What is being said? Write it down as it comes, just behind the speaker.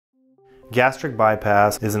Gastric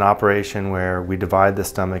bypass is an operation where we divide the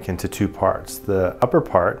stomach into two parts. The upper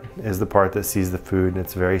part is the part that sees the food, and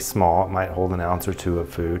it's very small. It might hold an ounce or two of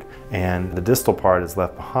food. And the distal part is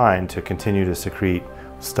left behind to continue to secrete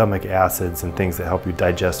stomach acids and things that help you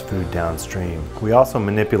digest food downstream. We also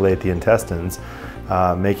manipulate the intestines,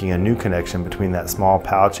 making a new connection between that small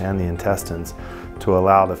pouch and the intestines to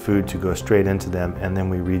allow the food to go straight into them, and then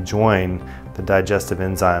we rejoin the digestive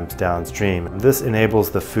enzymes downstream. This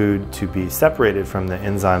enables the food to be separated from the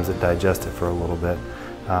enzymes that digest it for a little bit,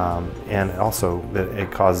 and also that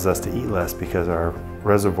it causes us to eat less because our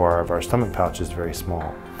reservoir of our stomach pouch is very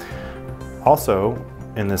small. Also,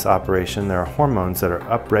 in this operation, there are hormones that are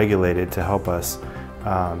upregulated to help us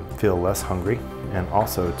feel less hungry, and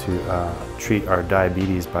also to treat our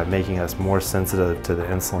diabetes by making us more sensitive to the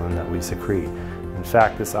insulin that we secrete. In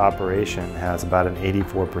fact, this operation has about an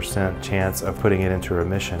 84% chance of putting it into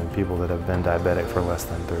remission in people that have been diabetic for less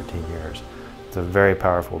than 13 years. It's a very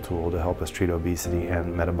powerful tool to help us treat obesity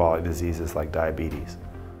and metabolic diseases like diabetes.